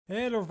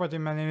Hello everybody,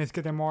 my name is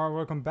Kademar.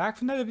 Welcome back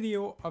to another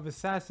video of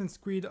Assassin's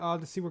Creed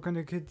Odyssey. We're going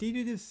to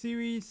continue this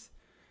series.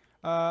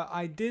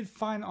 I did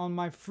find on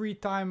my free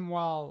time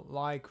while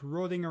like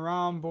rolling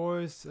around,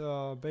 boys,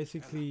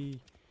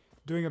 basically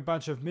doing a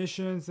bunch of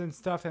missions and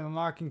stuff and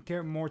unlocking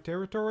more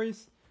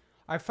territories.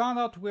 I found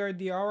out where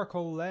the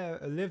Oracle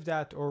lived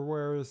at, or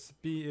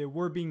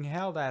were being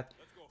held at.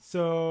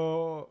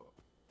 So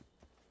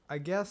I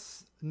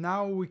guess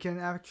now we can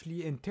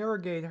actually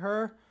interrogate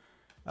her.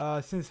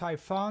 Since I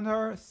found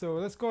her, so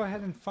let's go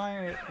ahead and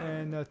find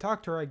and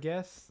talk to her, I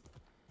guess,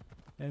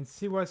 and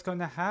see what's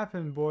gonna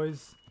happen,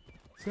 boys.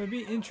 It's gonna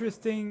be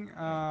interesting.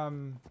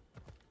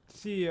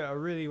 See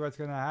really what's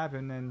gonna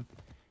happen, and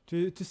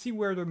to see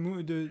where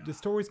the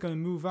story's gonna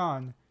move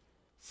on.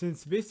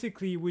 Since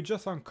basically we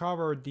just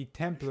uncovered the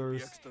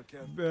Templars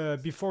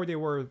before they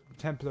were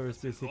Templars,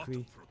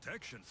 basically.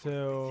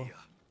 So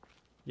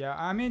yeah,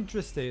 I'm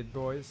interested,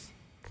 boys.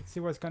 Let's see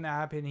what's gonna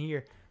happen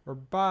here.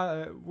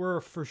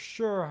 We're for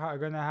sure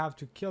gonna have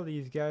to kill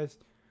these guys.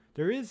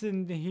 There is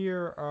in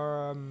here,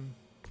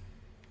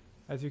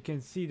 as you can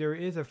see, there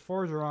is a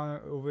forger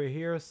on over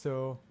here,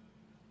 so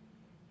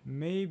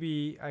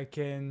maybe I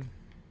can,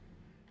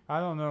 I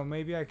don't know,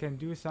 maybe I can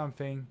do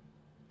something.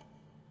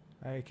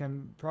 I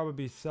can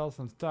probably sell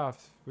some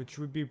stuff, which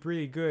would be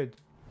pretty good.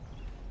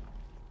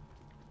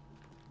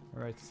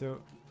 Alright, so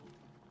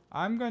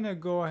I'm gonna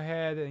go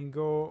ahead and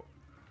go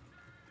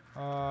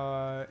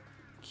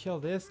kill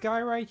this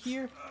guy right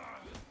here,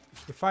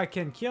 if I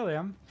can kill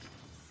him.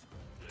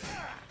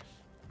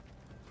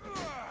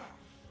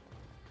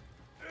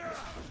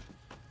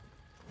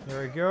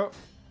 There we go.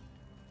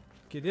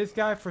 Okay, this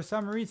guy for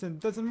some reason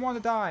doesn't want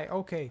to die.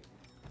 Okay,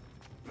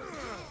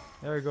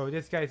 there we go,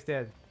 this guy's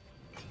dead.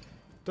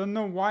 Don't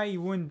know why he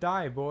wouldn't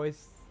die,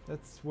 boys.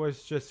 That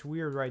was just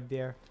weird right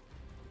there.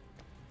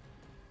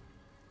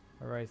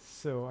 Alright,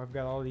 so I've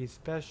got all these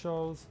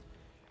specials.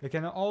 I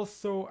can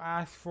also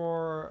ask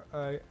for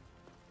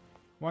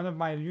one of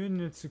my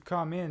units to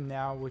come in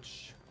now,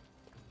 which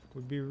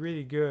would be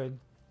really good.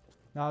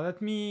 Now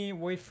let me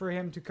wait for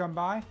him to come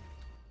by.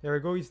 There we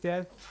go, he's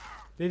dead.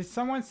 Did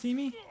someone see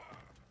me?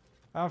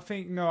 I don't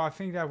think, no, I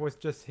think that was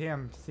just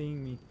him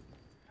seeing me.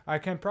 I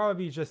can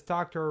probably just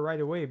talk to her right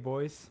away,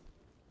 boys.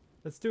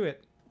 Let's do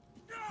it.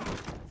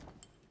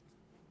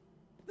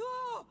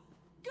 No!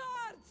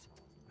 Guards!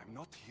 I'm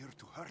not here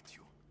to hurt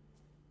you.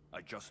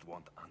 I just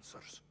want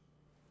answers.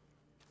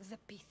 The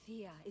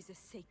Pythia is a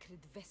sacred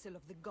vessel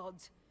of the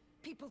gods.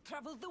 People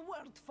travel the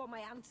world for my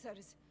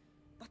answers,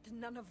 but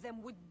none of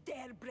them would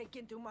dare break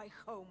into my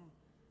home.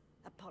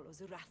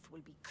 Apollo's wrath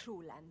will be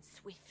cruel and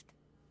swift.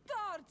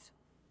 Guards!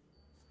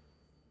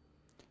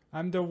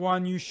 I'm the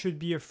one you should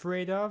be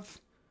afraid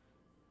of.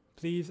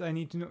 Please, I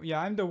need to know.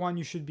 Yeah, I'm the one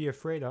you should be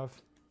afraid of.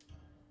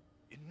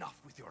 Enough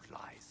with your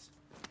lies.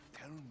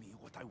 Tell me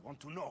what I want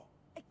to know.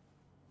 I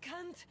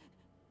can't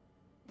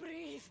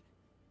breathe.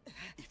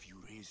 If you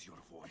raise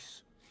your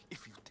voice,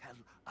 if you tell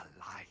a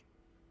lie,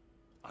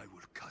 I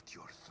will cut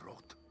your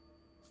throat.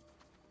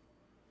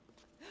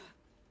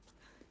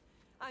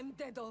 I'm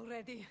dead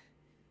already.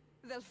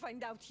 They'll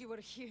find out you were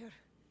here,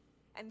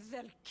 and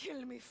they'll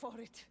kill me for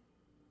it.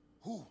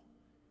 Who?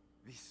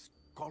 This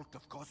Cult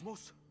of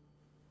Kosmos?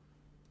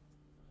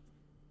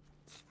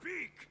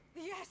 Speak!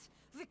 Yes,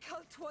 the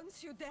cult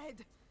wants you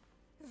dead.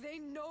 They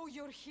know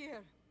you're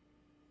here.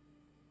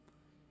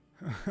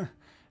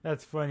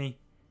 That's funny.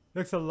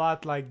 Looks a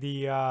lot like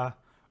the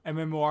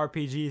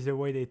MMORPGs, the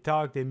way they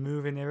talk, they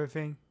move and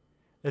everything.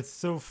 It's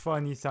so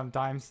funny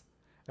sometimes.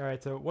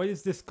 Alright, so what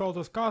is this Cult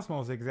of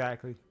Kosmos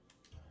exactly?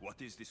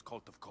 What is this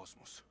Cult of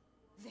Kosmos?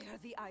 They are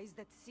the eyes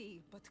that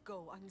see, but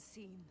go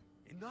unseen.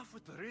 Enough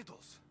with the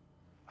riddles.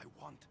 I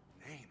want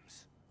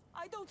names.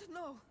 I don't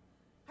know.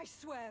 I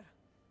swear.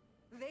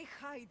 They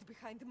hide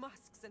behind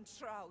masks and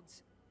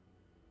shrouds.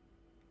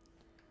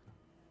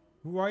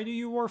 Why do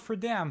you work for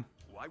them?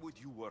 Why would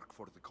you work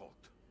for the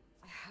cult?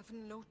 I have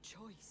no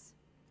choice.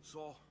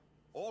 So,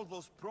 all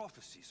those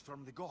prophecies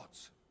from the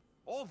gods,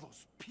 all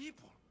those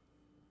people,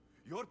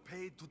 you're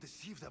paid to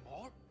deceive them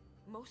all?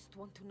 Most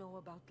want to know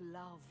about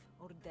love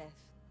or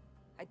death.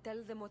 I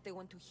tell them what they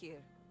want to hear.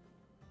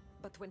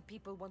 But when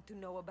people want to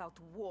know about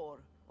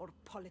war or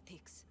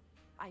politics,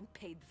 I'm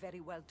paid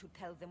very well to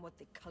tell them what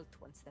the cult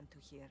wants them to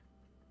hear.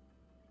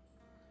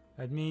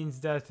 That means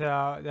that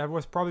that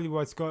was probably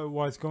what's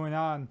going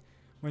on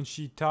when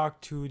she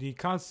talked to the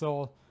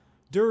consul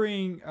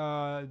during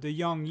the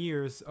young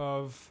years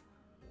of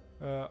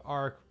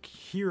our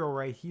hero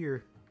right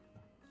here.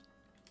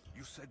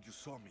 You said you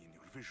saw me in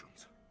your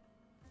visions.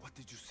 What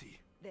did you see?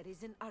 There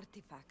is an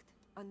artifact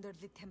under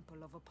the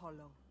Temple of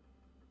Apollo.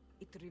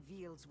 It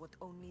reveals what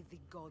only the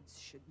gods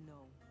should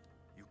know.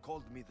 You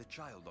called me the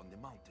child on the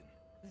mountain.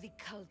 The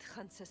cult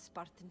hunts a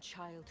Spartan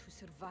child who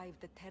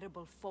survived the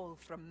terrible fall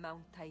from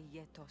Mount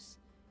Aietos.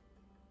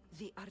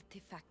 The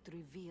artifact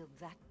revealed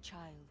that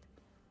child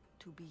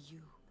to be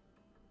you.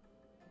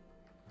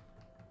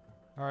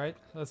 Alright,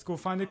 let's go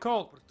find the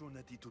cult.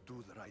 Opportunity to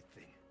do the right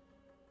thing.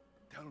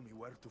 Tell me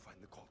where to find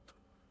the cult.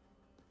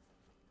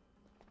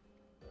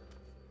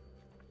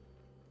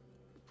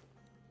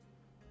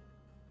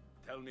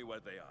 Tell me where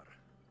they are,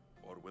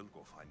 or we'll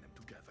go find them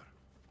together.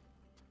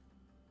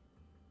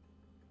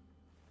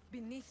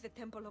 Beneath the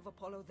Temple of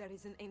Apollo, there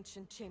is an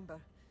ancient chamber.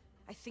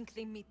 I think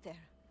they meet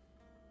there.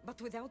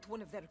 But without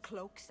one of their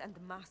cloaks and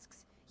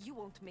masks, you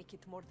won't make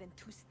it more than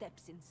 2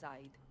 steps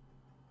inside.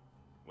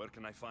 Where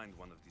can I find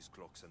one of these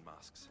cloaks and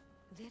masks?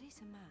 There is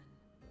a man.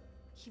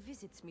 He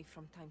visits me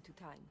from time to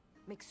time,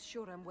 makes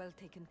sure I'm well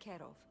taken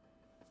care of.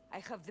 I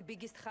have the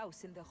biggest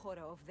house in the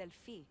Hora of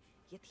Delphi,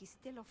 yet he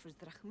still offers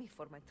drachmi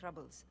for my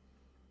troubles.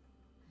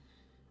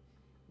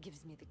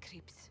 Gives me the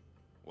creeps.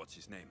 What's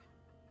his name?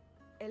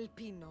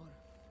 Elpinor.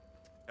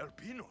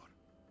 Elpinor?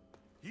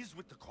 He's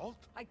with the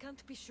cult? I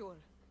can't be sure,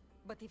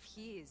 but if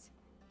he is,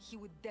 he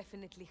would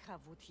definitely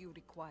have what you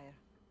require.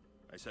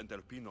 I sent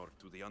Elpinor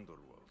to the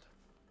underworld.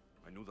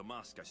 I knew the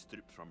mask I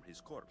stripped from his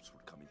corpse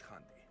would come in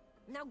handy.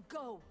 Now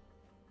go!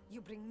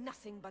 You bring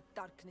nothing but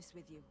darkness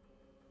with you.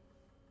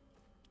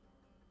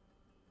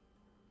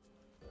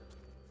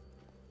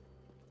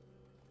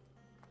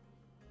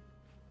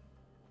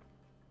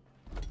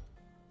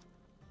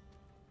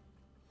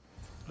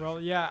 Well,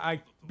 yeah,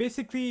 I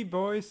basically,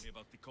 boys,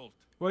 About the cult.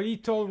 what he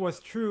told was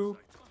true.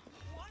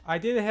 I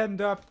did end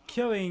up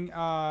killing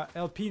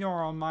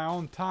Elpinor on my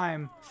own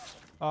time.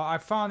 I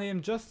found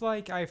him just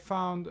like I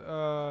found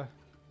the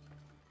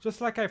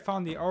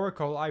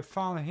Oracle. I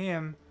found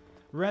him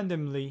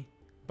randomly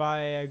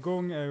by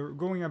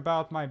going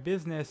about my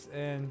business,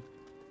 and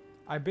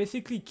I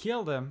basically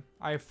killed him.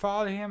 I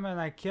fought him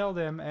and I killed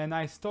him, and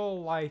I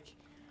stole like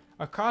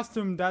a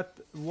costume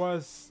that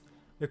was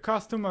the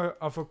costume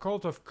of a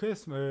Cult of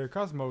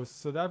Kosmos.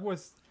 So that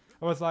was,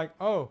 I was like,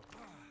 oh,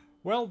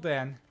 well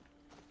then,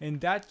 in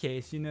that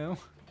case, you know,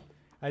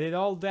 I did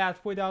all that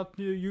without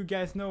you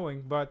guys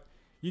knowing. But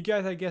you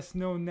guys, I guess,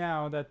 know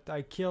now that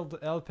I killed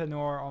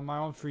Elpinor on my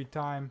own free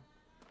time.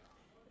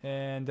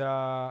 And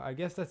I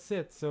guess that's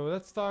it. So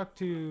let's talk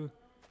to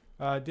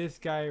this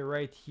guy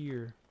right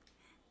here.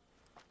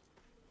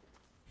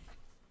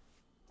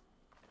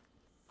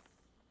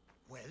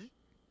 Well,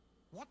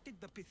 what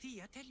did the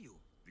Pythia tell you?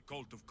 The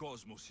Cult of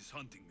Kosmos is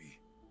hunting me,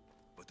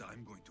 but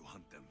I'm going to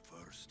hunt them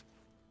first.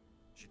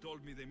 She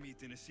told me they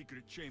meet in a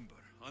secret chamber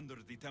under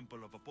the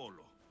Temple of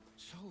Apollo.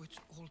 So it's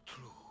all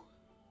true.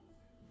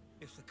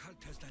 If the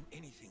cult has done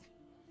anything,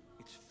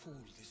 it's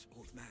fooled this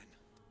old man.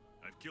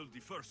 I've killed the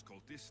first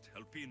cultist,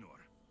 Elpinor,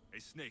 a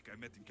snake I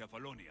met in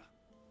Kefalonia.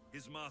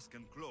 His mask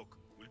and cloak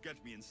will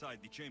get me inside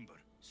the chamber.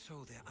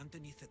 So they're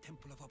underneath the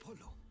Temple of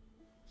Apollo?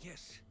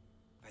 Yes,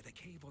 by the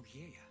cave of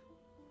Yea.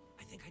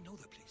 I think I know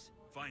the place.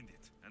 Find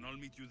it, and I'll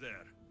meet you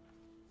there.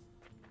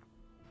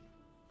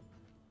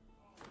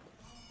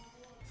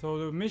 So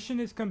the mission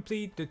is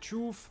complete. The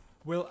truth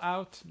will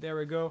out. There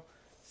we go.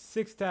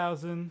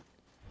 6,000.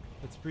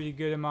 That's pretty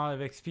good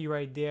amount of XP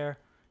right there.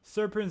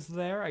 Serpent's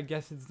Lair. I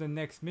guess it's the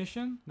next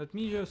mission. Let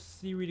me just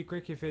see really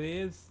quick if it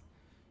is.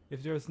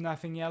 If there's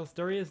nothing else.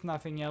 There is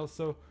nothing else.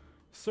 So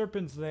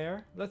Serpent's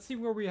Lair. Let's see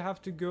where we have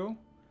to go.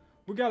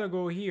 We gotta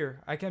go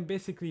here. I can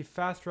basically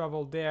fast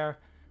travel there.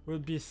 Will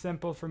be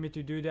simple for me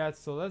to do that.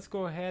 So let's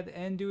go ahead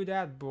and do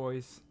that,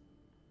 boys.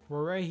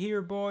 We're right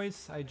here,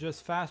 boys. I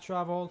just fast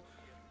traveled.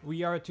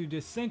 We are to the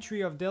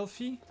Sanctuary of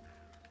Delphi.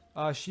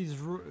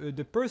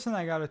 The person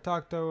I gotta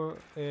talk to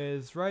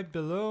is right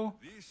below.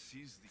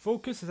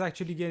 Focus is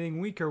actually getting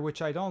weaker,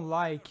 which I don't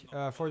like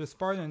for the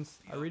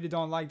Spartans. I really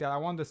don't like that. I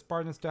want the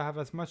Spartans to have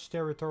as much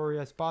territory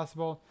as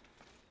possible.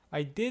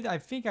 I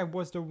think I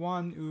was the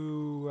one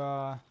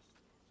who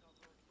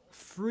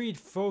freed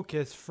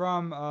Focus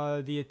from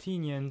the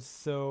Athenians,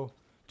 so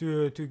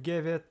to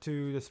give it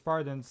to the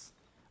Spartans.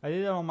 I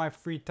did it on my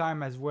free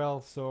time as well,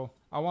 so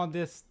I want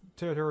this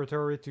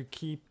territory to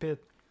keep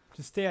it,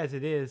 to stay as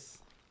it is.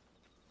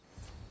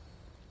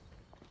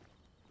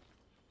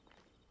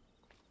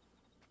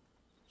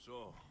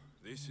 So,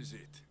 this is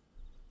it.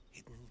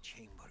 Hidden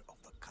chamber of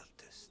the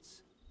cultists.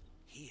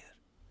 Here,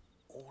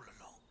 all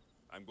along.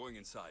 I'm going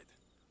inside.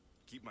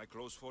 Keep my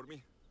clothes for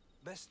me?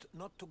 Best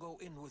not to go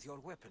in with your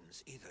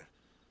weapons, either.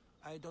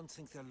 I don't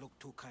think they'll look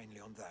too kindly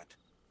on that.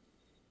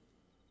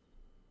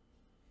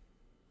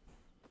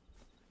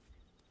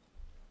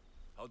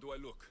 How do I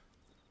look?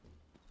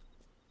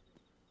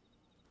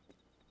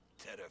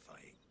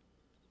 Terrifying.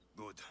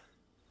 Good.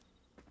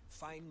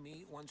 Find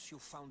me once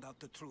you've found out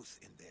the truth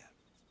in there.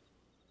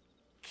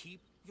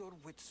 Keep your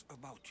wits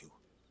about you.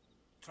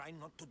 Try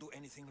not to do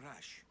anything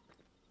rash.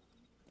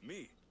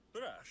 Me?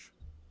 Rash?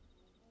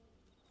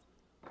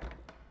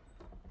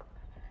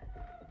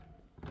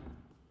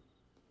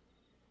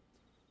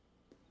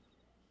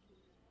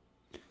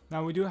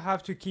 Now we do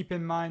have to keep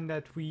in mind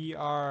that we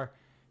are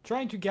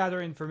trying to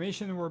gather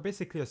information. We're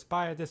basically a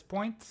spy at this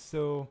point,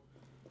 so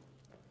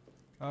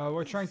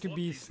we're trying to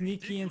be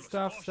sneaky and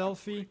stuff,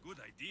 stealthy. Good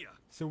idea.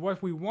 So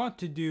what we want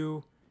to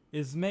do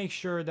is make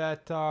sure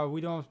that we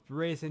don't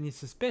raise any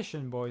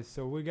suspicion, boys.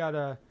 So we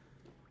gotta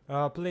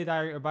play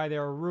by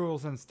their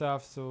rules and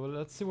stuff. So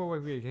let's see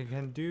what we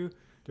can do.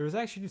 There's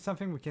actually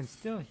something we can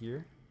steal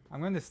here.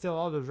 I'm going to steal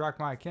all the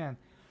drachma I can.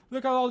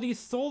 Look at all these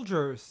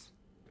soldiers.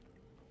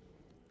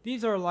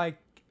 These are like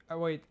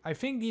wait, I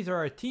think these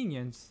are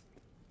Athenians.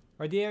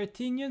 Are they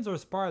Athenians or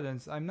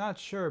Spartans? I'm not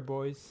sure,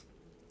 boys.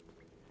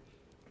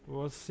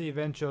 We'll see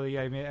eventually,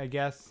 I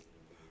guess.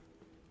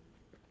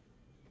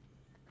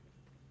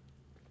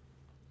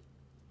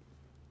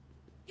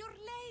 You're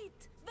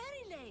late!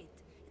 Very late!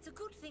 It's a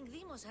good thing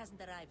Demos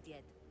hasn't arrived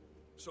yet.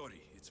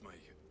 Sorry, it's my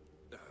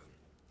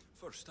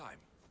first time.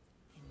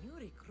 A new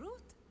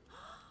recruit?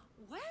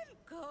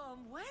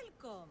 Welcome,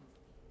 welcome!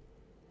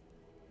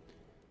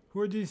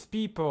 Who are these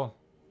people?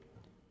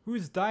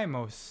 Who's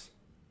Deimos?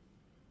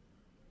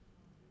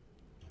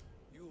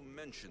 You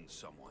mentioned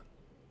someone.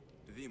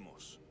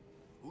 Demos.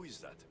 Who is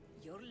that?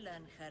 You'll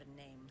learn her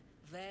name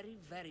very,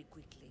 very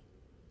quickly.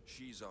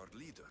 She's our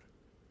leader.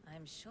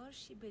 I'm sure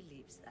she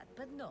believes that,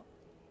 but no.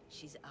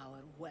 She's our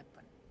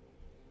weapon.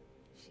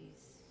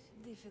 She's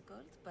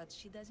difficult, but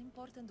she does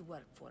important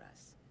work for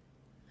us.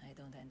 I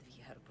don't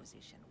envy her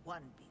position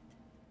one bit.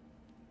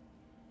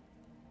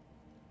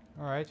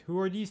 Alright, who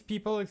are these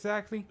people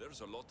exactly? There's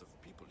a lot of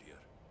people here.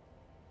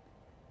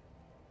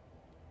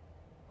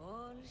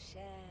 All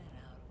share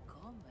our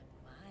common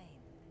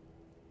mind.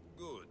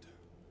 Good.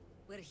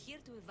 We're here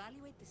to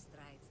evaluate the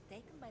strides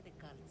taken by the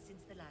cult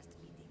since the last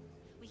meeting.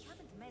 We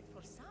haven't met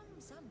for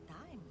some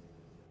time.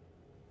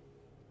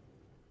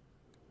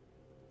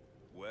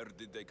 Where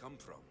did they come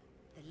from?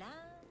 The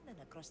land and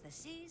across the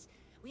seas,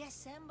 we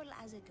assemble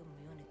as a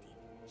community.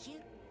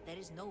 Here, there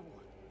is no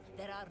war.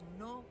 There are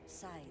no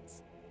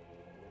sides.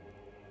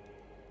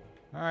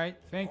 Alright,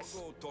 thanks.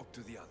 I'll go talk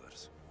to the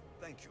others.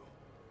 Thank you.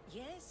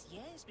 Yes,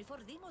 yes, before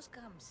Demos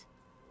comes.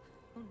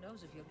 Who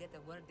knows if you'll get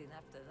a word in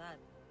after that.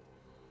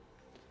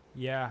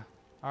 Yeah,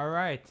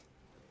 alright.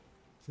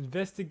 Let's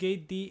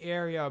investigate the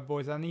area,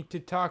 boys. I need to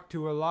talk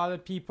to a lot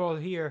of people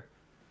here.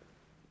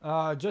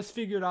 Just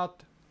figured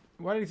out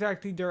what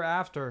exactly they're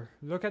after.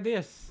 Look at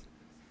this.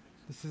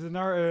 This is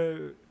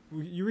an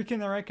you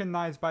can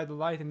recognize by the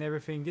light and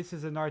everything. This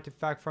is an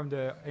artifact from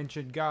the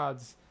ancient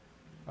gods.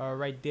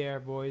 Right there,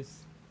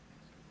 boys.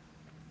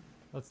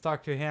 Let's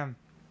talk to him.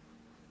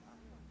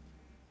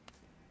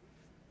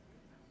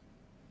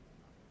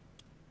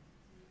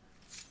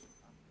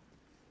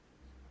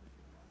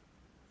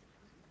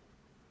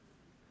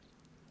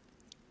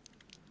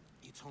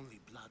 It's only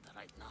blood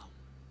right now,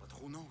 but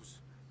who knows?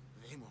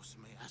 Demos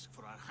may ask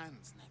for our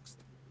hands next.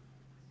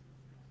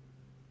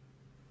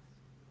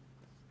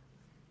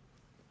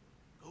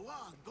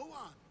 Go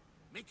on.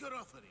 Make your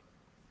offering.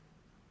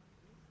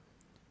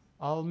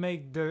 I'll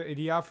make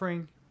the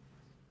offering.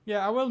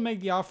 Yeah, I will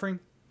make the offering.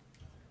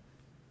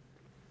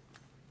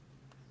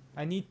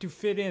 I need to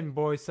fit in,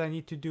 boys. I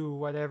need to do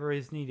whatever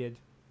is needed.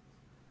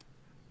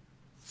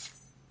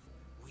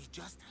 We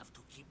just have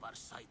to keep our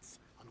sights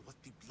on what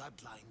the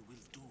bloodline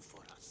will do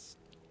for us.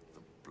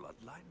 The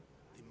bloodline?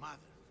 The mother,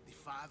 the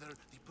father,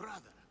 the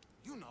brother.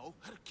 You know,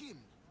 her kin.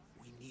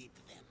 We need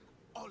them.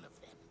 All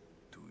of them.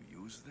 To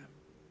use them?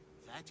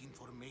 That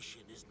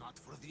information is not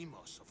for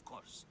Demos, of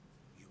course.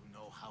 You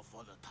know how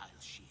volatile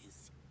she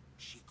is.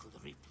 She could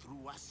rip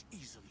through us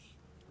easily.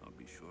 I'll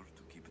be sure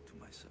to keep it to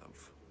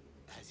myself.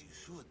 As you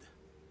should.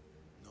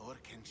 Nor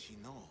can she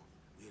know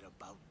we're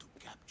about to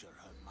capture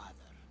her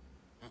mother.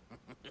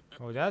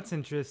 Oh, that's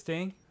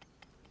interesting.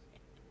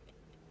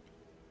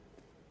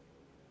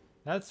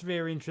 That's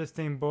very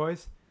interesting,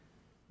 boys.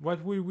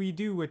 What will we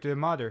do with the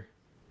mother?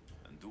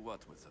 And do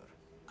what with her?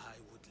 I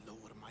would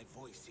lower my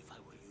voice if I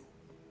were you.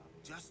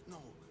 Just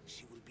know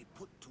she will be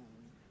put to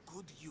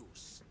good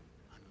use,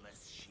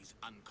 unless she's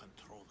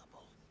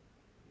uncontrollable.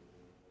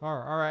 Oh,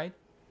 alright.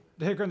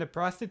 They're gonna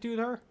prostitute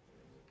her?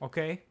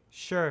 Okay,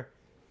 sure.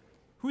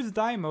 Who's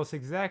Deimos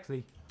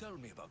exactly? Tell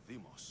me about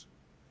Demos.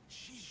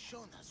 She's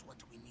shown us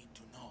what we need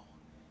to know.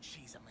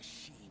 She's a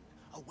machine,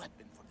 a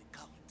weapon for the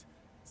cult.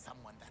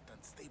 Someone that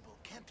unstable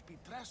can't be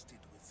trusted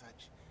with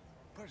such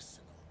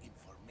personal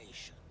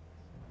information.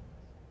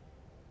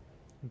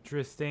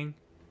 Interesting.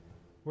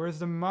 Where's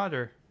the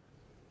mother?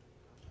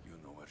 You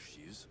know where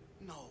she is?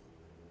 No,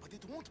 but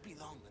it won't be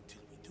long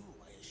until we do,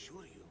 I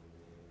assure you.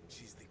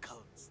 She's the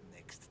cult's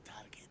next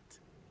target.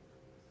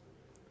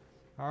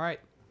 Alright,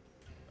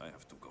 I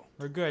have to go.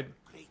 we're good.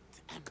 Great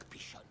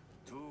ambition.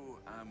 To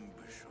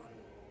ambition.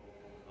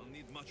 I'll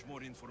need much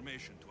more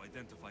information to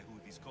identify who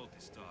these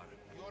cultists are.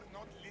 You're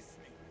not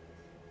listening.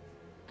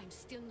 I'm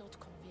still not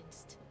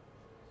convinced.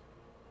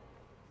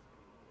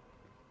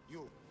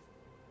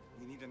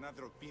 We need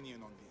another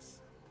opinion on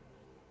this.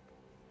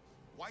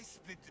 Why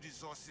split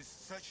resources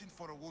searching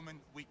for a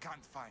woman we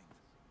can't find?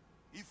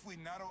 If we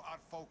narrow our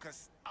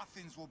focus,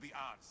 Athens will be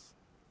ours.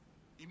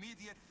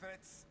 Immediate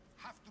threats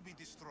have to be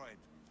destroyed.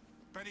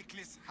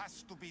 Pericles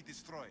has to be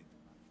destroyed.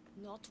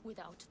 Not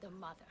without the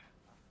mother.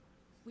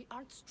 We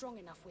aren't strong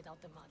enough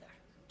without the mother.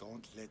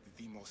 Don't let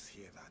Demos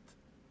hear that.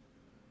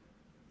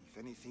 If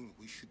anything,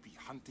 we should be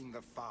hunting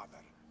the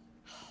father.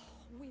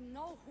 We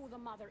know who the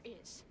mother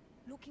is.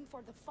 Looking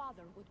for the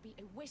father would be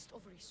a waste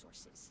of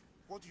resources.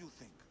 What do you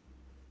think?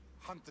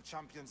 Hunt the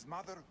champion's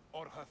mother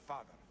or her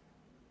father?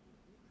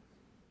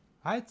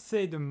 I'd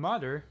say the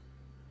mother.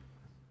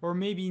 Or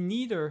maybe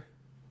neither.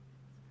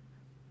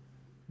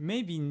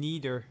 Maybe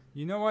neither.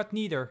 You know what?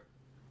 Neither.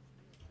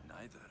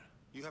 Neither.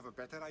 You have a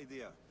better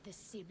idea. The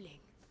sibling,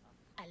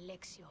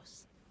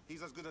 Alexios.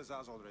 He's as good as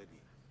ours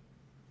already.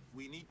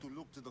 We need to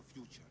look to the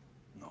future.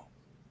 No.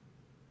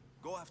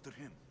 Go after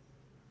him.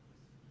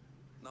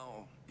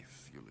 Now,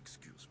 if you'll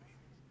excuse me.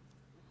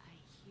 I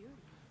hear you.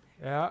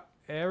 Yeah,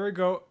 there we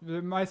go.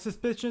 My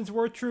suspicions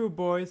were true,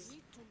 boys.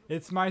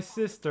 It's my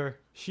sister.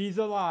 She's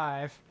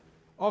alive.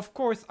 Of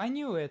course, I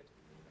knew it.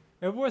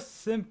 It was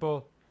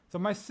simple. So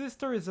my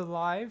sister is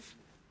alive,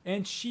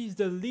 and she's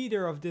the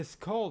leader of this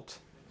cult.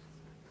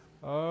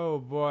 Oh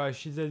boy,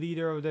 she's the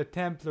leader of the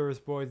Templars,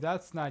 boys.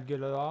 That's not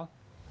good at all.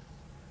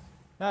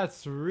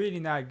 That's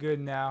really not good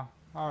now.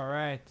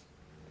 Alright.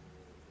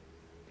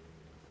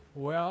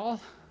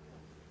 Well,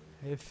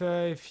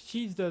 if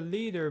she's the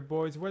leader,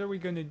 boys, what are we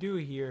gonna do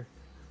here?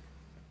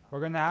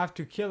 We're gonna have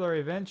to kill her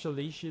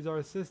eventually. She's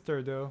our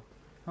sister, though.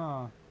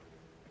 Huh.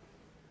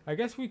 I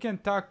guess we can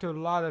talk to a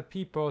lot of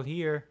people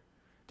here.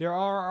 They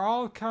are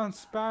all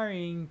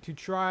conspiring to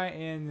try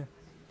and...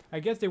 I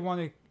guess they want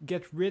to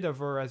get rid of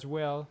her as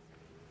well.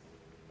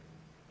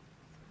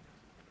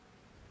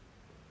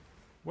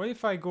 What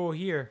if I go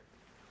here?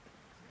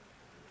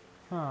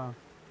 Huh.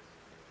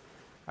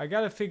 I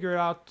gotta figure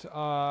out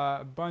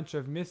a bunch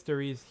of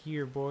mysteries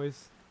here,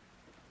 boys.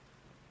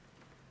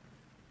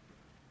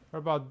 What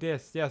about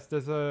this? Yes,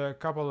 there's a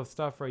couple of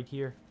stuff right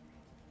here.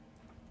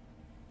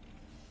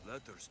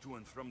 Letters to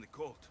and from the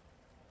cult.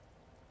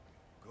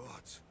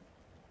 Gods.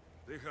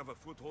 They have a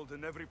foothold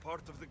in every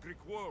part of the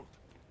Greek world.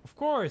 Of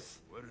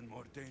course! We're in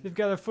more danger. They've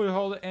got a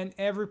foothold in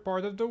every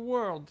part of the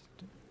world.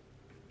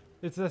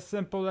 It's as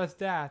simple as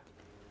that.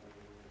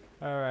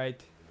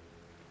 Alright.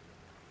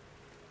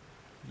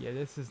 Yeah,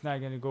 this is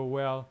not gonna go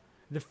well.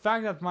 The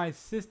fact that my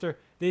sister...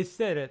 They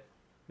said it.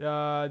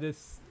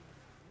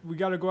 We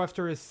gotta go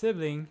after his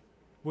sibling,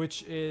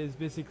 which is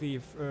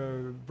basically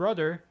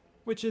brother,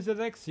 which is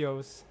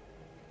Alexios.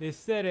 They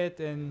said it,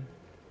 and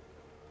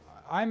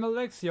I'm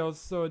Alexios,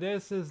 so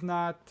this is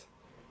not...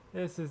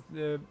 This is...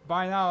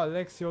 by now,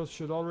 Alexios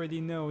should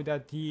already know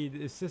that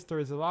his sister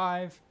is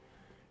alive.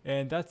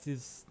 And that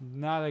is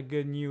not a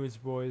good news,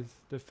 boys.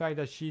 The fact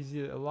that she's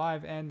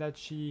alive and that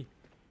she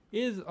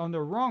is on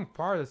the wrong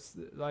part,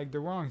 like the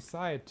wrong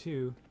side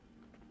too.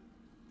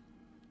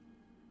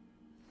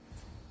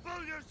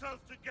 Pull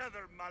yourself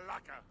together,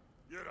 Malaka.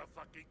 You're a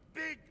fucking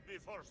pig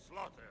before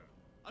slaughter.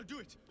 I'll do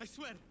it, I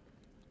swear.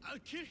 I'll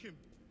kill him.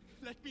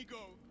 Let me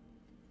go.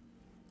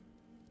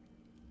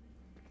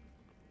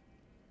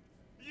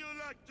 You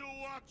like to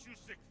watch, you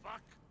sick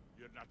fuck?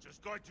 You're not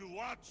just going to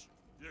watch.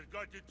 You're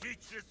going to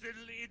teach this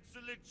little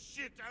insolent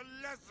shit a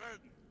lesson.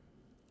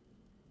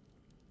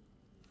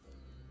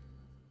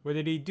 What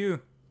did he do?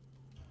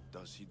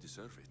 Does he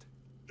deserve it?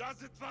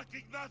 Does it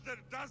fucking matter,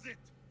 does it?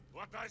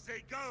 What I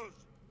say goes.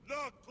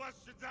 No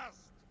questions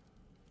asked.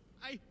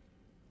 I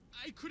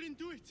couldn't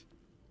do it.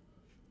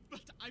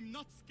 But I'm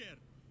not scared.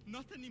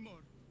 Not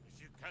anymore.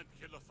 If you can't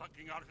kill a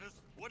fucking artist,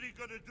 what are you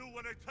gonna do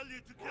when I tell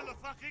you to kill a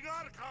fucking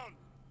Archon?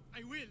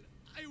 I will.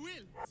 I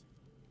will.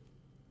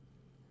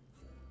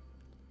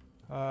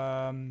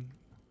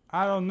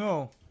 I don't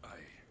know.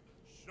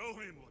 Show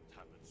him what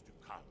happens to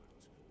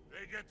cowards.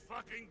 They get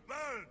fucking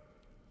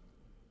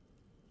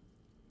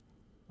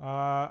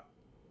burned.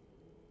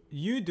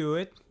 You do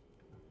it.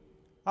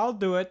 I'll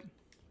do it.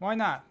 Why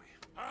not?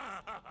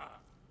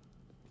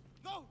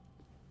 No!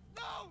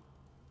 No!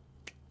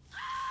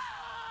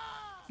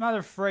 Not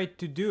afraid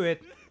to do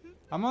it.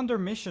 I'm under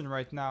mission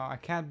right now. I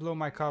can't blow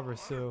my cover,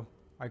 so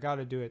I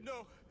gotta do it.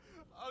 No!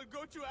 I'll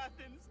go to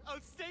Athens.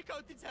 I'll stake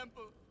out the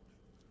temple.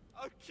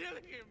 I'll kill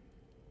him.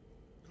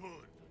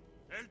 Good.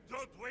 And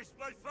don't waste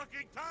my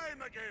fucking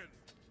time again.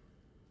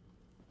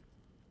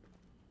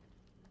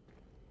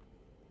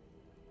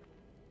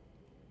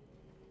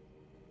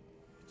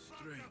 It's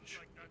strange.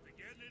 Like that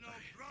again, and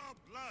I'll draw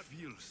blood.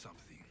 Feel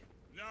something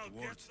Now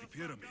towards get the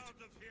the fuck pyramid. out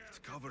of here It's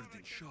covered before I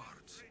in get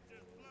shards,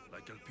 Trader's blood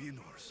like on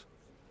Alpinors.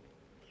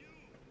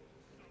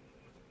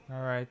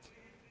 Alright.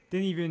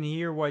 Didn't even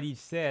hear what he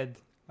said.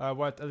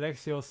 What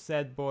Alexios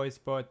said, boys.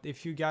 But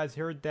if you guys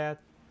heard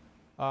that,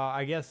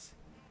 I guess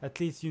at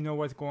least you know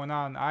what's going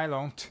on. I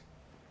don't.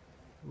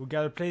 We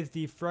gotta place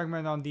the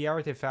fragment on the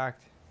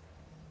artifact.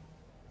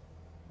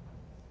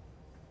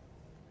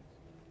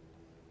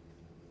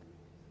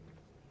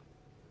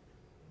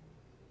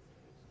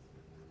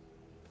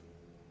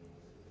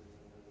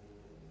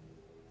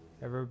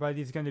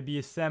 Everybody's gonna be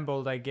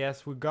assembled, I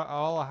guess. We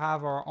all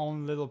have our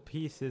own little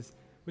pieces,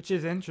 which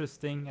is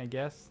interesting, I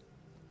guess.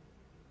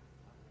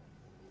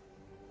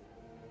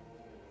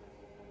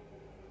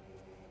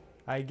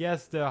 I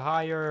guess the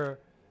higher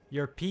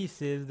your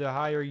pieces, the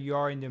higher you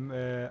are in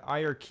the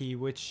hierarchy,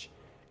 which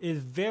is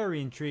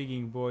very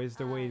intriguing, boys,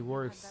 the way it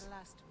works. The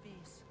last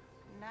piece.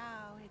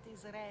 Now it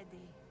is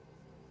ready.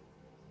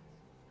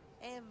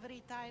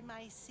 Every time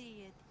I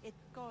see it, it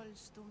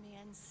calls to me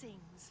and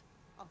sings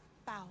of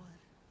power.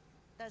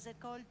 Does it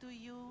call to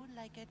you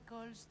like it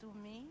calls to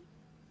me?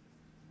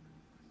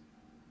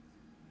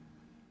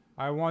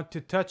 I want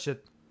to touch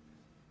it.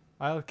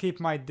 I'll keep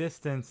my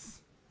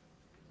distance.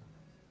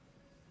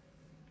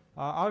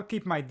 I'll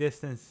keep my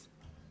distance.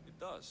 It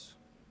does.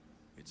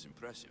 It's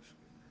impressive.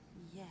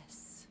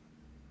 Yes.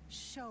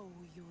 Show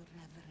your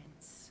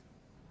reverence.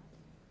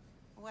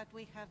 What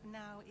we have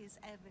now is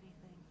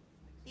everything.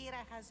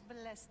 Ira has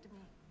blessed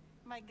me.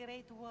 My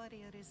great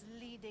warrior is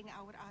leading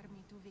our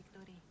army to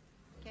victory.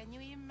 Can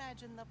you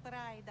imagine the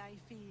pride I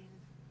feel?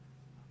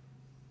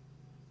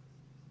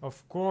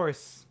 Of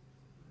course.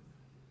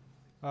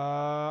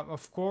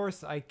 Of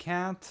course I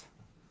can't.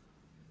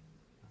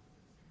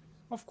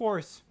 Of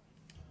course.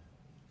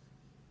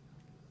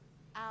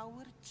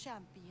 Our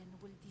champion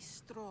will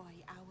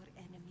destroy our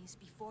enemies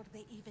before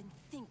they even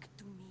think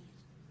to kneel.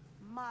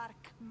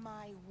 Mark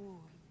my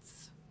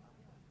words.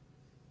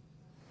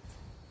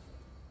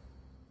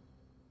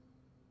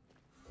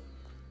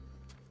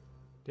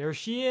 There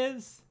she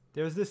is.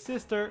 There's the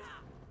sister.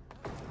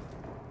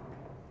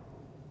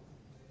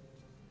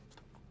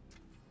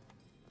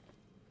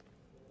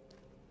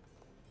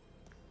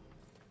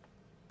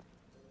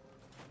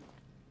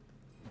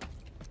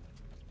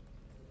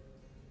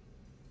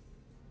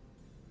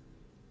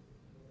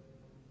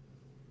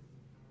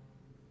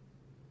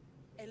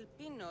 El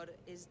Pinor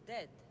is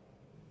dead.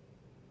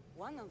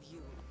 One of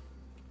you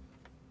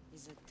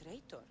is a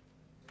traitor.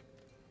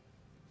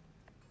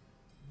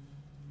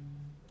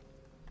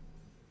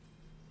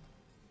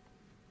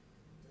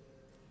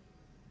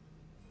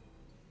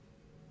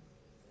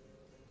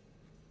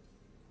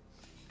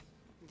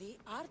 The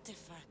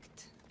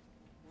artifact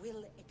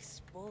will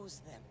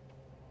expose them.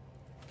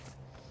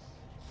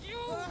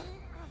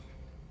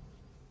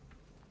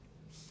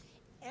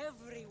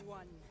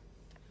 Everyone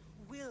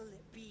will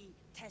be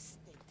tested.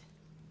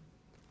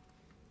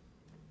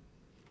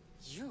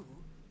 You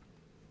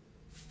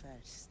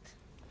first.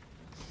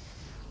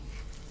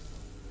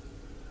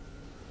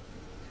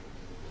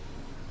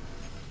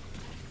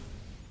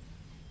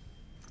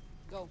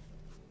 Go.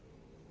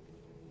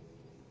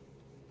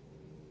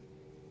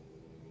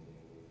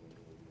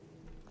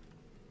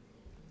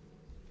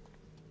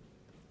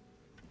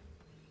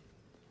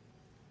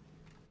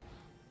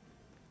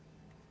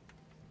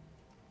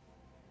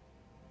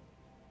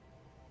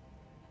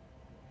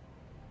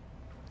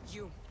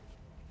 You.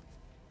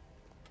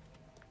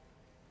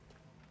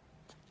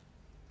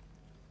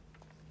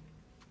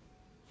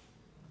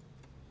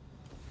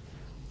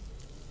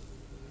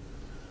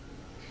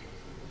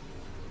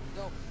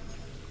 Go.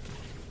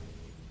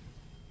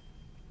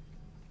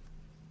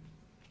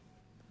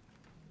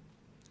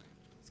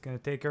 It's gonna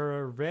take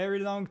her a very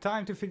long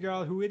time to figure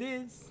out who it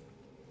is.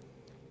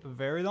 A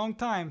very long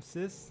time,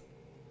 sis.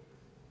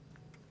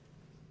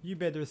 You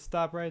better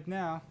stop right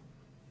now.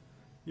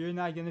 You're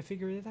not gonna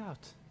figure it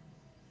out.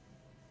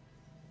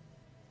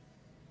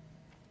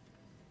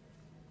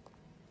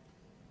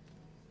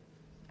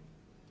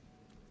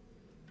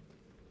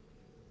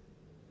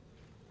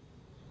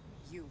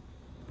 You.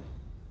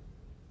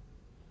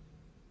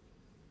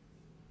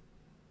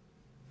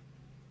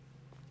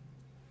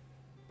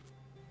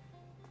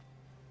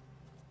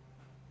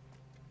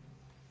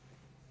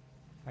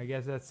 I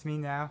guess that's me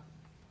now.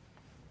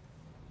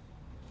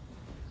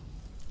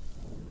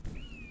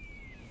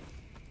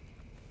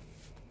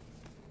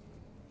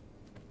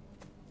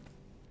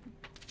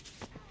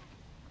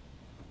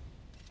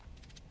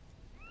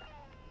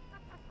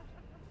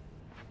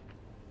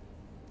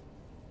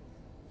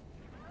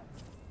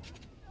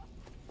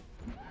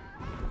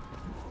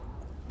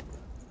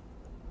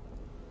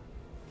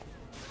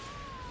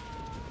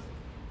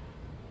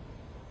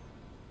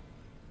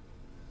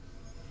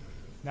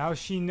 Now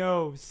she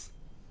knows.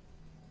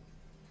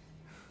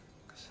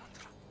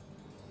 Cassandra.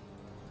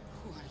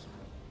 Who are you?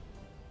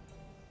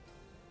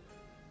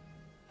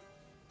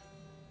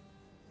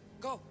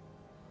 Go.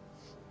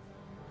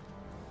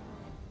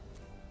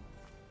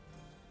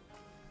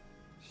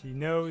 She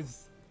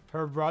knows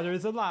her brother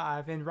is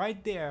alive and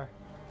right there.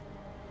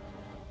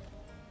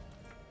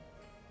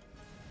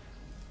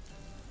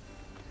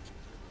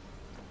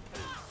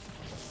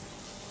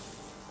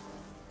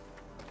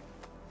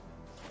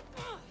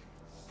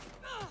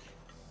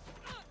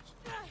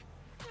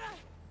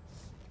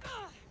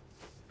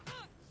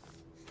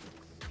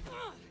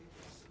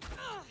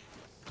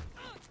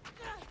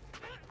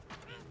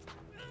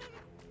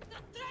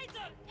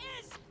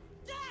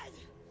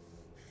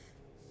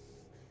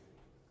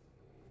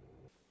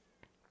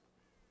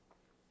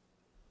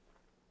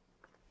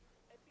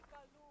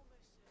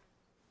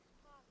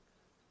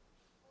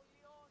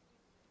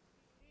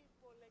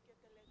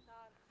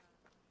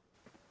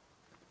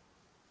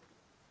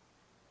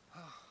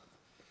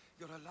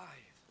 You're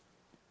alive.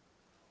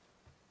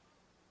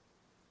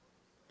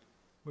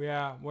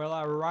 Yeah, well,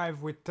 I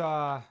arrived with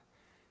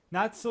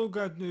not so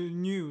good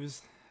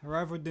news. I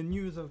arrived with the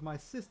news of my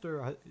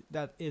sister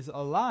that is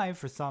alive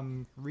for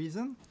some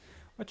reason,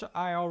 which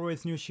I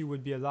always knew she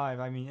would be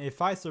alive. I mean,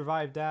 if I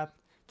survived that,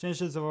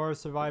 chances of her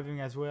surviving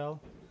as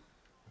well,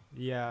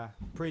 yeah,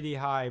 pretty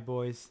high,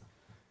 boys.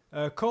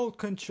 Cult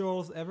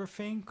controls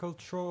everything.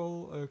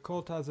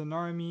 Cult has an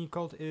army.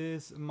 Cult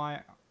is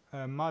my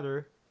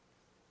mother.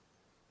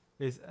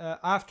 Is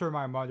after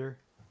my mother.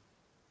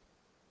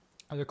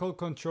 The cult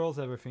controls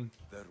everything.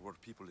 There were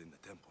people in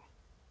the temple.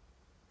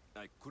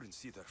 I couldn't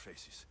see their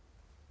faces.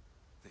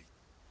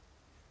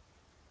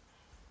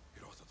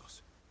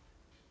 Herodotus.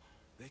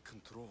 They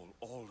control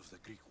all of the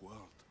Greek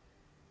world.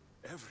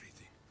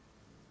 Everything.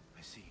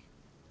 I see.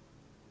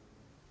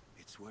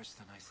 It's worse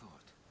than I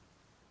thought.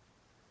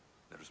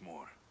 There's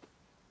more.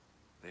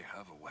 They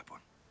have a weapon.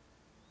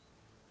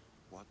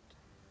 What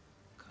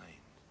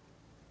kind?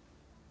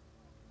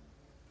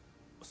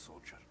 A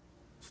soldier.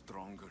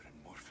 Stronger and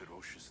more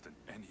ferocious than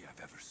any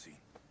I've ever seen.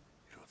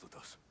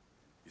 Herodotus.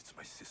 It's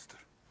my sister.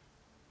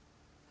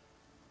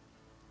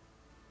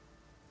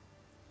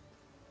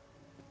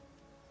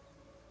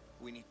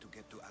 We need to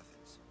get to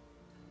Athens.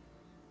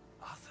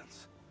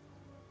 Athens?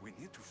 We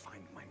need to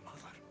find my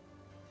mother.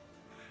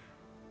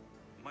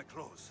 My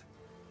clothes.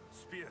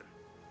 Spear.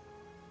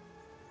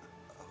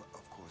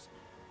 Of course.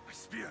 My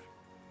spear.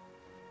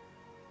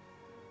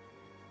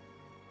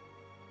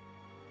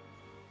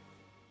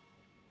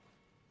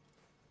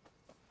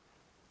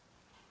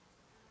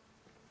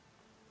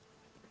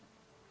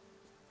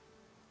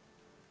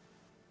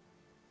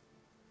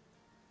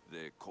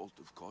 The Cult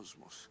of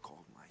Kosmos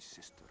called my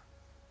sister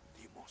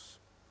Deimos.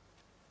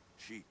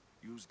 She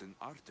used an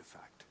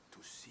artifact to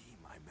see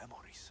my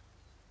memories.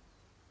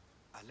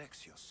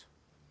 Alexios,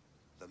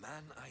 the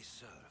man I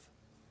serve.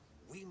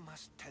 We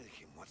must tell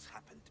him what's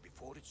happened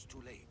before it's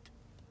too late.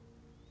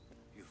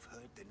 You've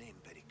heard the name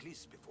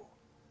Pericles before.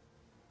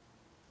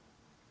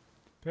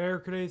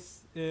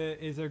 Pericles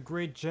is a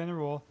great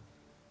general.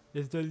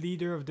 Is the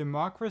leader of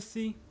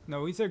democracy?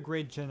 No, he's a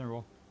great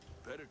general.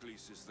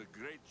 Pericles is the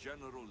great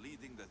general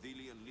leading the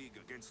Delian League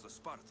against the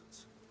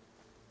Spartans.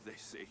 They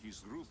say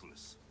he's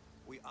ruthless.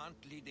 We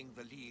aren't leading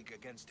the League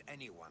against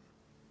anyone.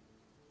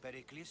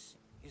 Pericles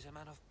is a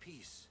man of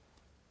peace.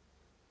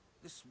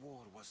 This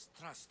war was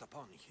thrust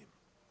upon him.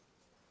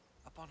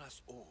 Upon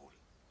us all.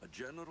 A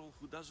general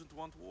who doesn't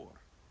want war?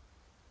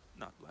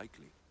 Not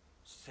likely.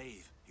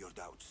 Save your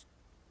doubts.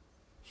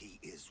 He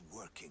is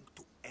working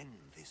to end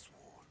this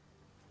war.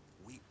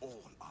 We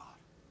all are.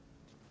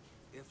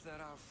 If there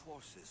are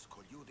forces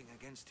colluding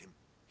against him,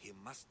 he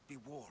must be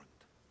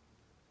warned.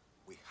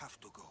 We have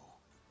to go.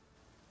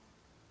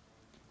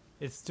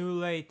 It's too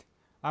late.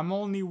 I'm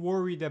only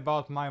worried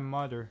about my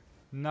mother.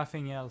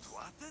 Nothing else. To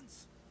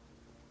Athens?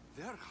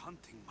 They're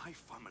hunting my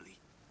family.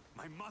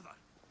 My mother.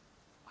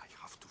 I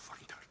have to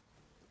find her.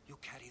 You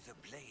carry the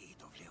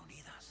blade of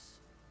Leonidas.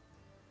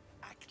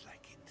 Act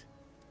like it.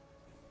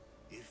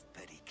 If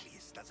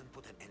Pericles doesn't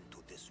put an end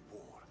to this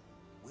war,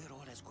 we're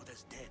all as good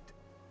as dead.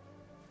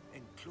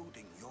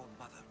 Including your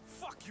mother.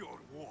 Fuck your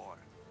war!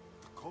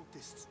 The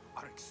cultists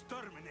are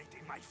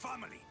exterminating my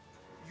family!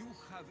 You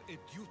have a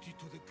duty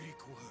to the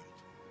Greek world.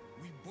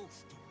 We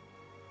both do.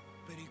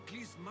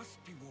 Pericles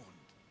must be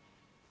warned.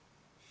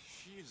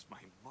 She is my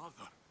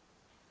mother.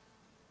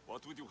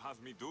 What would you have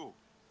me do?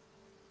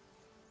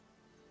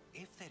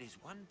 If there is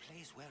one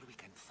place where we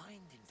can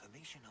find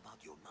information about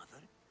your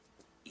mother,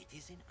 it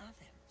is in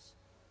Athens.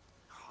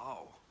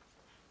 How?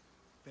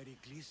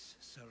 Pericles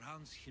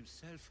surrounds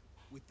himself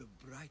with the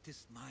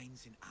brightest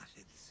minds in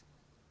Athens.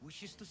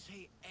 Which is to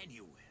say,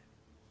 anywhere.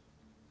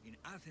 In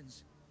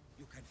Athens,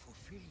 you can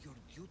fulfill your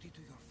duty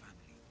to your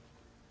family.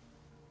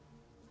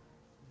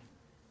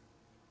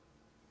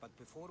 But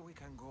before we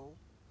can go,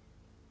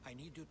 I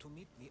need you to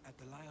meet me at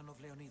the Lion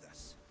of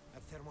Leonidas,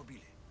 at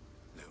Thermopylae.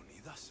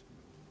 Leonidas?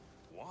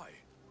 Why?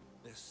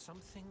 There's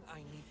something I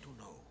need to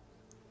know.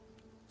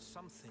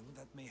 Something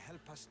that may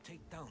help us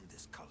take down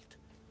this cult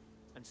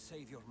and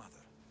save your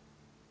mother.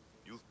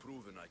 You've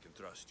proven I can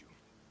trust you.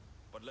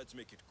 But let's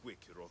make it quick,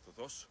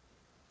 Herodotus.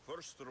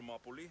 First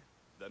Thermopylae,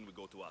 then we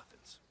go to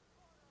Athens.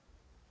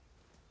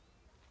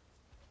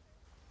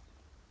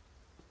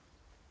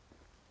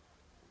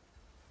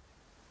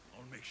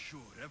 I'll make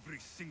sure every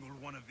single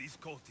one of these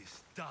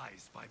cultists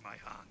dies by my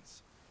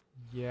hands.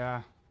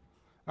 Yeah.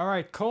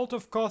 Alright, Cult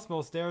of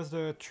Kosmos. There's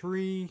the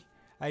tree.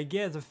 I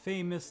guess a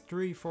famous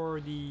tree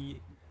for the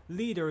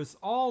leaders.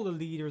 All the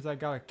leaders I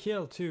gotta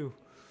kill too.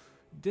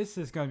 This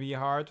is gonna be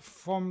hard.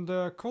 From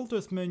the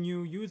cultist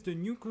menu, use the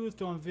new clues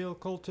to unveil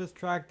cultists,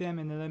 track them,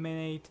 and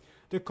eliminate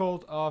the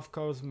Cult of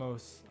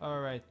Kosmos.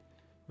 Alright,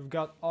 we've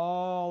got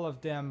all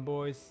of them,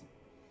 boys.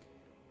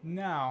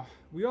 Now,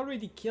 we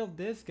already killed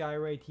this guy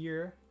right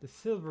here, the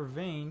Silver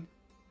Vein.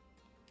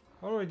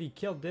 Already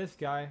killed this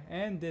guy,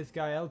 and this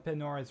guy,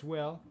 Elpenor, as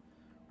well.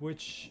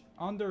 Which,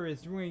 under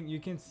his ring, you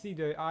can see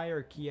the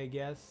hierarchy, I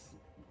guess.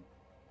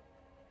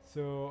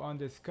 So,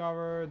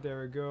 undiscovered,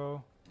 there we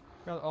go.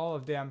 Got all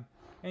of them.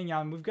 Hang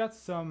on, we've got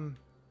some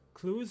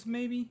clues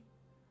maybe?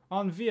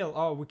 Unveil.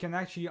 Oh, we can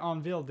actually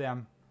unveil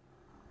them.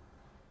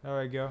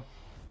 There we go.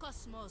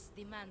 Cosmos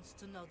demands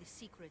to know the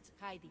secrets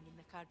hiding in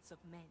the hearts of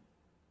men.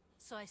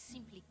 So I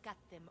simply cut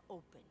them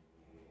open.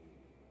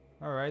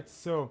 Alright,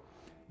 so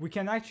we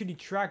can actually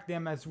track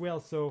them as well.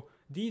 So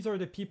these are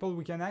the people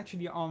we can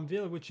actually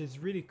unveil, which is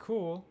really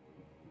cool.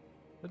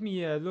 Let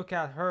me look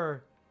at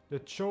her, the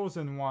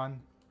chosen one,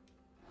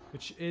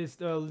 which is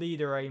the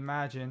leader, I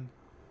imagine.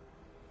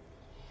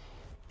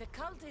 The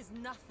cult is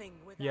nothing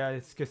without Yeah,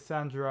 it's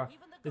Cassandra.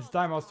 It's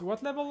Dimos.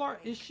 What level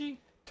is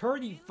she?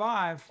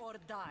 35. or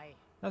die.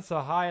 That's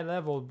a high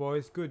level,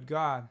 boys. Good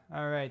God.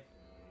 Alright.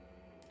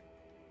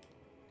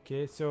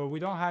 Okay, so we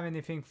don't have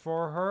anything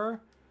for her.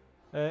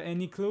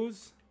 Any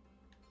clues?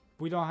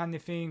 We don't have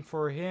anything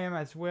for him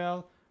as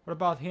well. What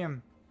about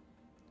him?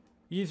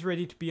 He's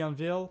ready to be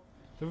unveiled.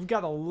 So we've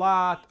got a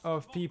lot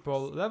of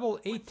people. Level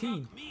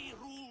 18.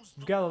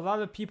 We've got a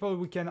lot of people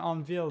we can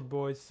unveil,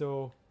 boys.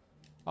 So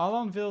I'll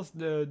unveil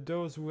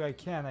those who I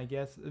can, I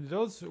guess.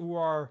 Those who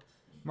are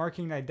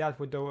marking like that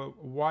with the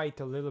white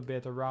a little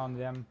bit around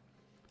them.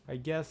 I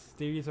guess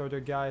these are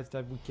the guys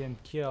that we can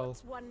kill.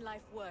 What's one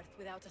life worth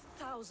without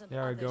 1,000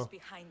 There we others go.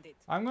 behind it?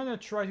 I'm gonna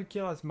try to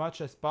kill as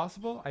much as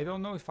possible. I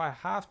don't know if I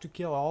have to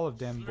kill all of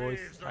them,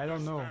 boys. I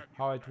don't know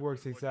how it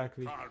works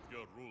exactly.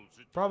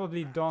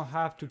 Probably don't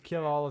have to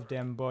kill all of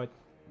them, but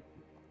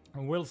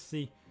we'll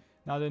see.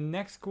 Now the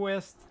next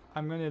quest,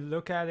 I'm gonna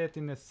look at it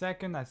in a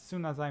second as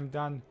soon as I'm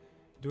done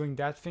doing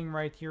that thing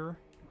right here.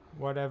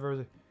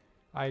 Whatever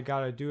I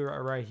gotta do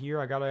right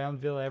here. I gotta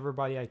unveil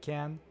everybody I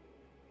can.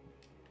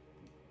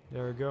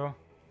 There we go.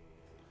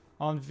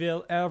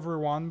 Unveil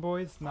everyone,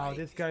 boys. Now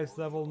this guy's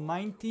level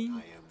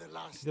 19.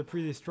 He's a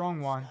pretty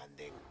strong one.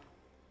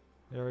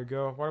 There we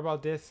go. What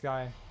about this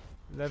guy?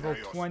 Level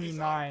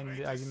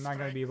 29. I'm not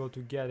gonna be able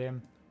to get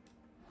him.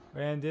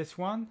 And this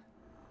one?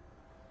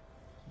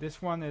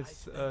 This one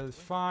is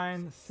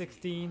fine.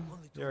 16.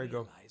 There we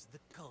go.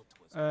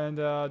 And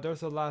there's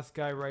the last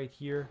guy right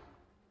here.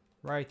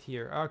 Right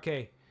here.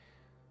 Okay.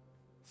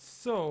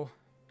 So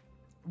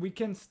we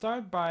can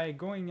start by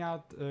going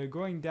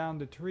down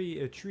the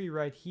tree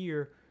right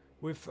here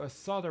with a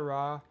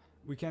Sodara.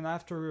 We can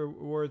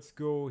afterwards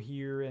go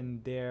here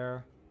and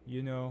there,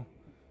 you know,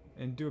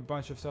 and do a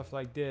bunch of stuff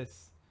like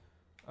this.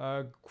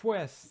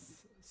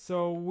 Quests.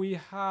 So we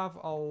have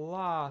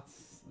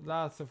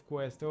lots of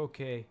quests.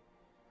 Okay,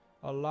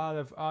 a lot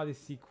of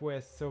Odyssey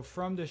quests. So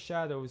from the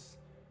shadows,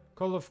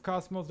 Cult of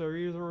Kosmos, the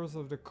heroes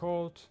of the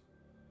cult.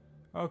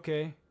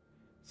 Okay.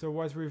 So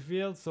what's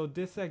revealed, so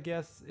this I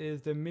guess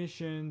is the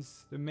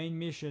missions, the main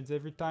missions.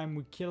 Every time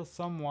we kill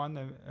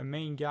someone, a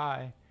main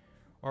guy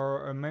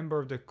or a member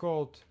of the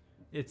cult,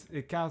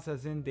 it counts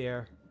as in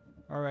there.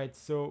 Alright,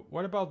 so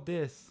what about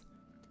this?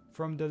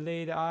 From the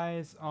laid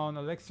eyes on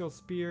Alexios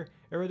Spear,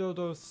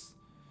 Herodotus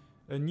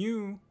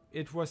knew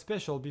it was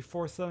special.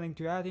 Before selling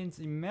to Athens,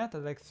 he met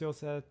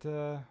Alexios at...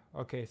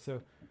 okay,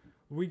 so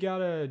we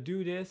gotta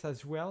do this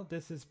as well.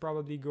 This is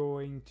probably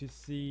going to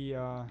see...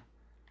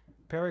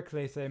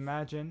 Pericles, I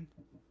imagine.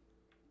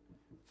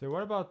 So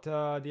what about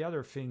the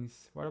other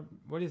things?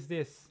 What is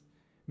this?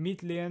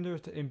 Meet Leander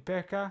in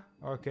Pekka?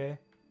 Okay.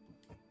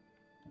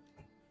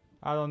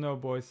 I don't know,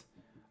 boys.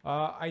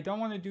 I don't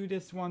want to do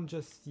this one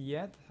just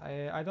yet.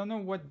 I don't know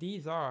what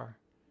these are.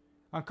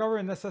 Uncover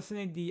and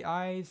assassinate the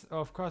eyes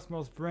of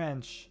Cosmos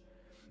branch.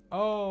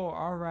 Oh,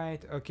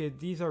 alright. Okay,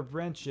 these are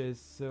branches,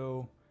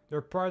 so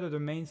they're part of the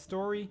main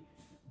story.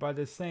 But at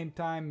the same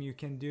time, you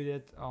can do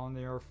that on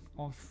your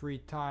own free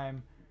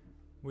time,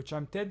 which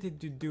I'm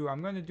tempted to do.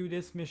 I'm gonna do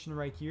this mission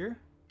right here.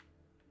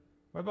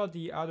 What about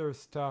the other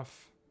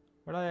stuff?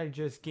 What did I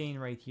just gain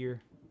right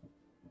here?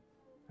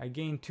 I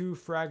gained 2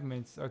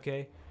 fragments,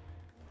 okay.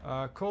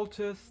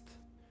 Cultist.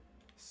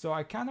 So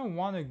I kind of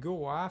want to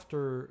go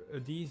after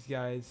these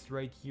guys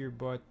right here,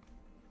 but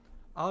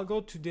I'll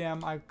go to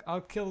them.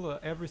 I'll kill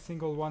every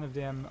single one of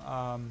them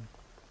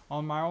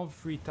on my own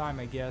free time,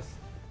 I guess.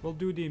 We'll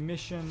do the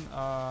mission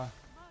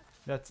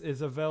that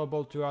is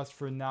available to us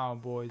for now,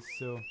 boys.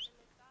 So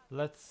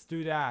let's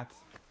do that.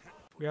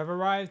 We have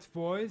arrived,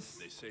 boys.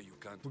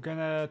 We're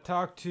gonna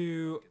talk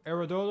to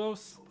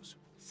Herodotus.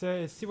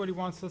 See what he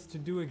wants us to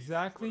do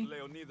exactly.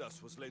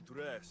 Leonidas was laid to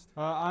rest.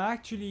 I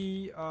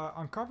actually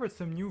uncovered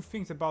some new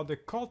things about the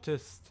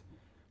cultist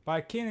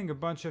by killing a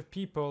bunch of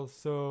people.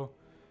 So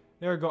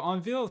there we go.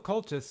 Unveil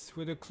cultists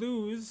with the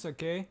clues.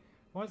 Okay.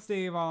 Once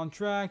they are on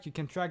track, you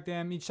can track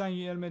them. Each time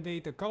you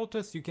eliminate a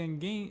cultist, you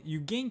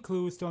gain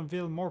clues to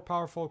unveil more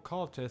powerful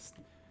cultists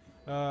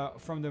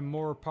from the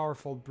more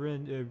powerful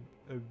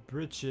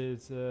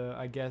breaches,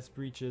 I guess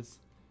breaches.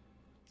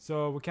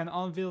 So we can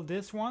unveil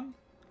this one.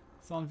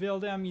 So unveil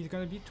them. He's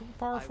gonna be too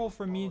powerful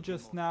for me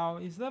just now.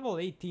 He's level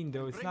 18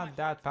 though. It's not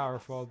that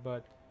powerful,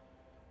 but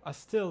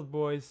still,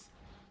 boys.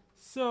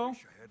 So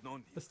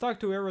let's talk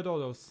to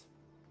Herodotus.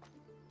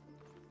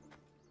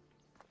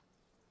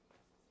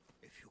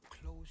 If you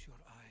close your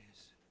eyes,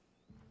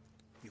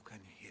 you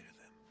can hear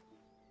them.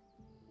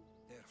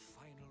 Their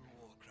final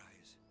war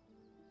cries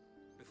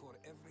before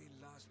every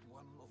last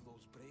one of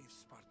those brave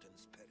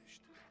Spartans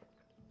perished.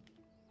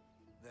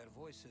 Their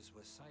voices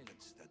were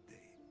silenced that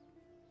day,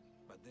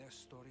 but their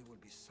story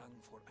will be sung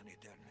for an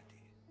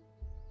eternity.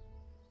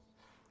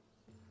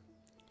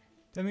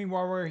 Tell me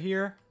why we're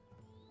here.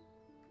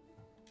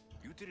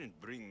 You didn't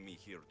bring me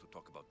here to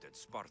talk about dead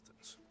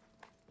Spartans.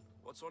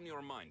 What's on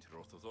your mind,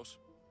 Herodotus?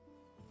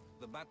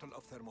 The Battle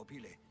of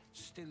Thermopylae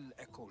still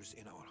echoes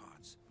in our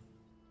hearts.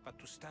 But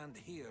to stand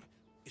here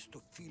is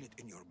to feel it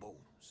in your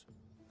bones.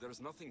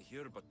 There's nothing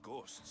here but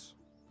ghosts.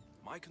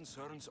 My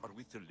concerns are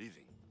with the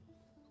living.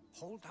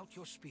 Hold out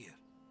your spear.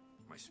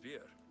 My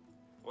spear?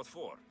 What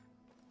for?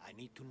 I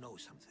need to know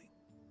something.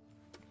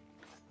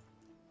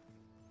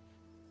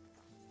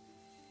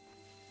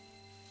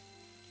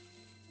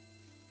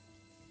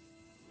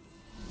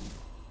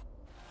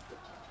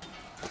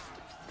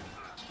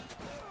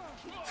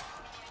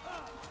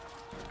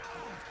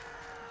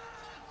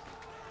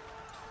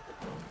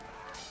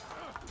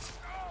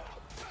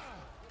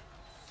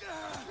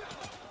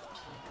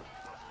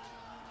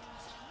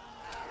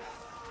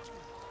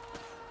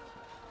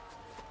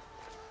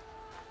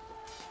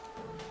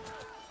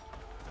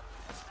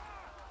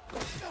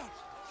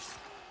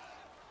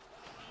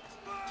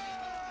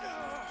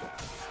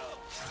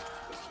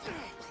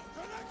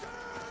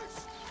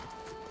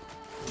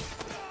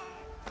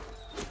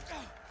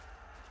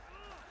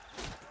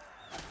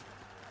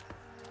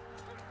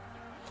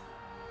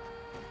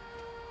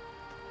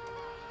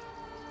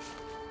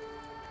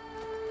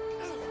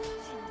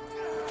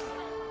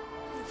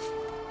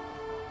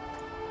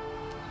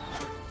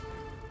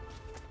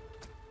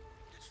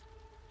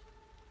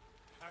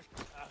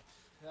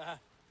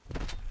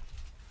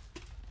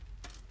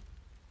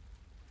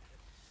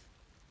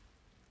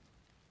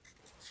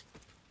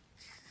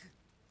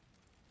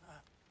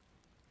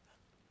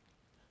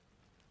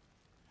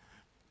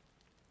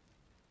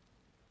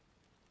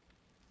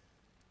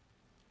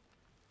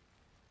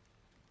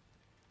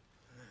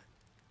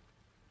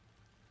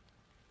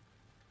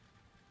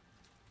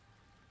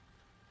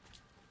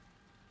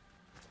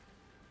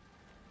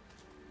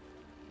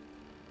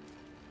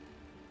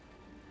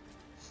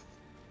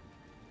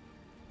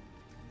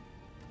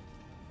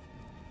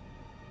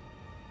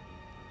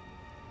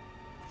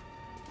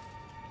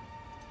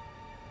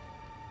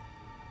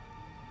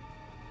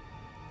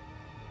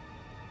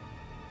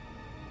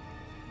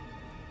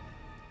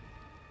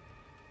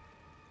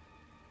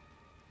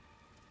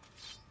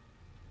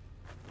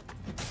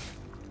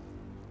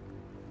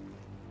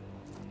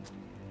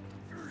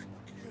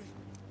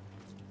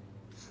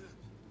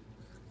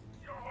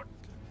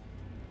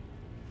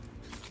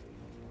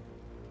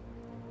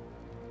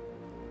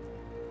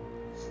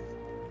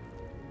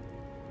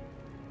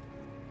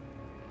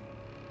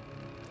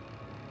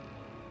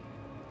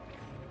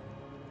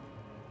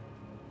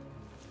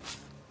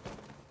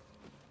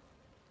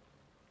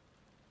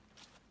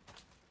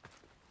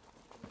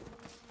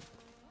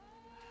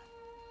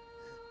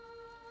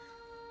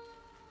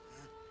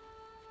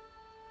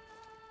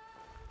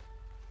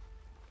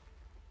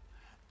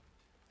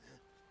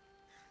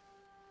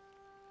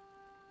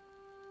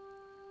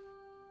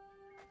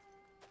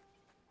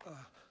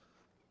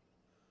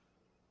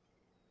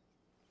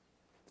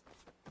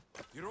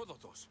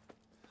 Herodotus!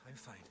 I'm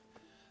fine.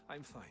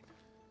 I'm fine.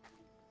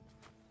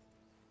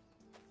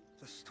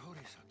 The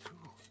stories are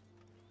true.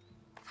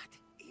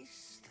 That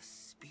is the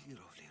spear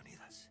of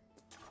Leonidas.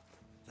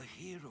 The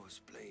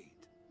hero's blade.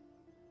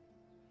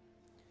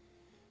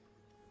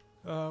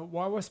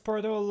 Why was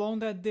Sparta alone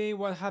that day?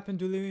 What happened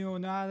to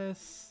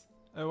Leonidas?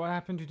 What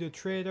happened to the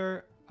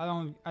traitor? I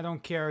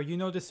don't care. You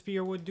know the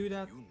spear would do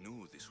that? You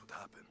knew this would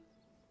happen.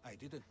 I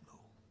didn't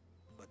know,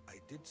 but I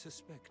did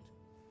suspect.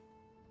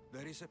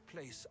 There is a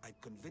place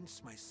I'd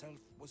convinced myself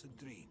was a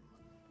dream.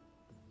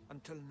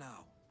 Until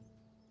now.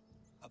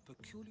 A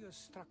peculiar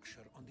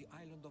structure on the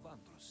island of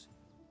Andros.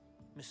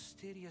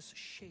 Mysterious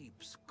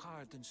shapes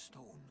carved in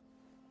stone.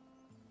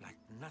 Like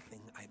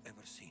nothing I've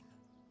ever seen.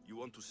 You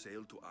want to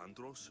sail to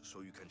Andros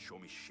so you can show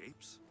me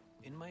shapes?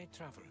 In my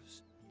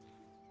travels,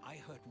 I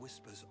heard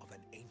whispers of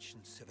an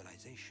ancient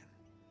civilization.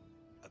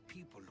 A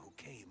people who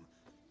came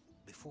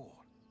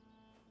before.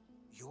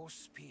 Your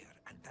spear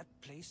and that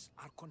place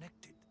are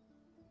connected.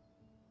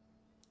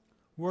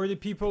 Who are the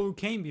people who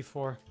came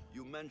before?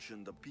 You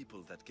mentioned the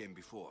people that came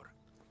before.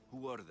 Who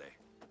were they?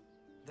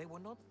 They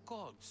were not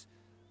gods,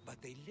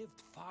 but they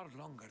lived far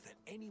longer than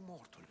any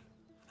mortal,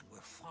 and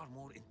were far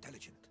more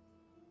intelligent.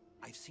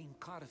 I've seen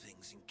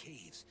carvings in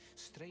caves,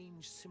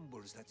 strange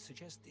symbols that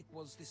suggest it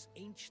was this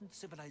ancient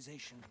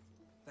civilization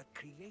that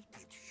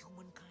created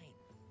humankind,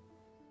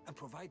 and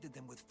provided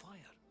them with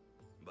fire.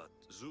 But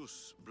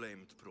Zeus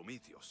blamed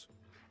Prometheus.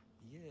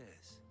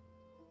 Yes.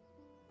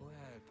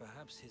 Well,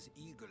 perhaps his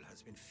eagle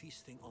has been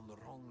feasting on the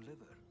wrong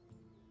liver.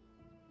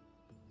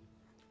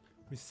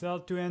 We sell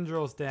to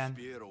Andros then.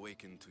 Spear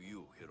awakened to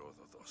you,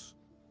 Herodotus.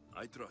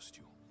 I trust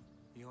you.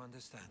 You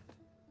understand?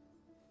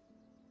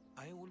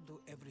 I will do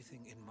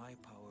everything in my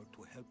power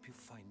to help you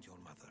find your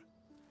mother.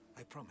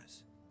 I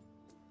promise.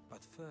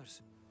 But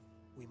first,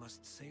 we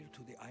must sail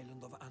to the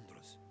island of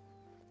Andros.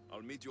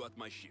 I'll meet you at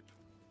my ship.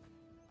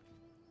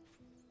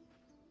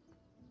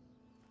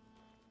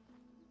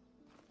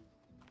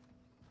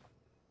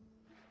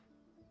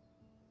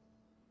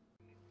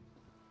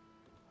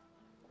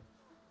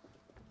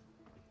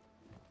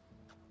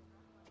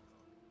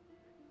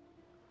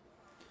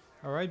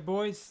 Alright,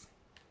 boys.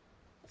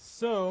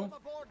 So,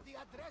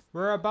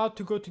 we're about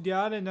to go to the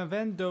island of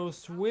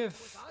Endos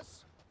with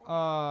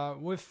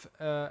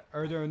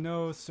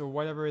Erdonos or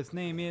whatever his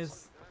name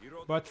is.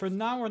 But for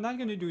now, we're not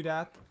gonna do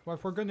that.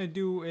 What we're gonna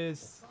do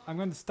is I'm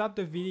gonna stop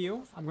the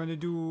video. I'm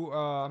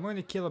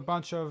gonna kill a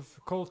bunch of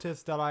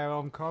cultists that I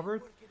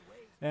uncovered,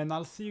 and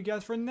I'll see you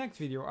guys for the next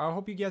video. I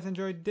hope you guys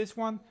enjoyed this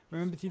one.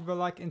 Remember to leave a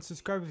like and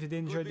subscribe if you did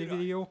enjoy the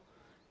video.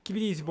 Keep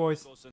it easy, boys.